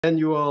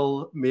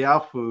Emmanuel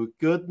Meafou,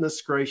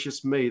 goodness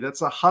gracious me,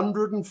 that's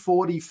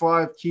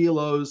 145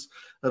 kilos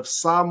of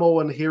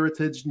Samoan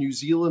heritage, New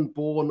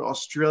Zealand-born,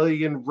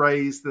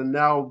 Australian-raised, and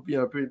now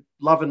been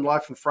loving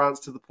life in France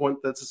to the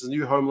point that it's his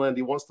new homeland.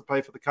 He wants to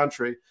play for the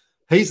country.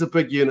 He's a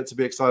big unit to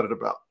be excited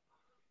about.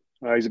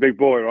 He's a big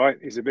boy, right?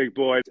 He's a big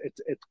boy.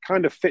 It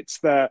kind of fits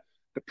the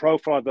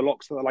profile of the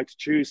locks that I like to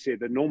choose here.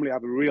 They normally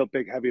have a real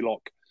big, heavy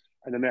lock,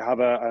 and then they have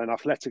an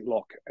athletic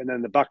lock. And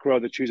then the back row,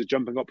 they choose a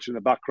jumping option in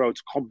the back row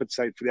to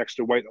compensate for the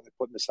extra weight that they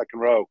put in the second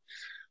row.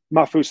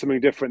 Meafou's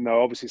something different,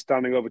 though. Obviously,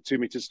 standing over 2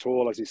 meters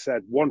tall, as he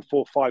said,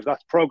 145,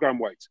 that's program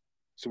weight.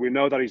 So we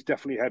know that he's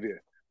definitely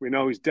heavier. We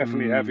know he's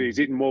definitely heavy. He's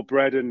eaten more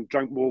bread and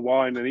drank more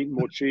wine and eaten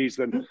more cheese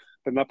than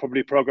that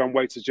probably program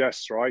weight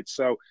suggests, right?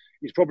 So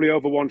he's probably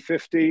over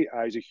 150.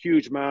 He's a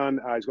huge man.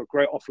 He's got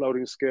great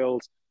offloading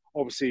skills.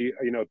 Obviously,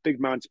 a big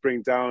man to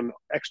bring down,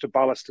 extra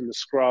ballast in the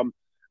scrum,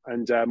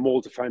 and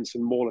more defense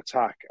and more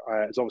attack.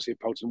 It's obviously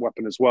a potent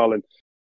weapon as well. And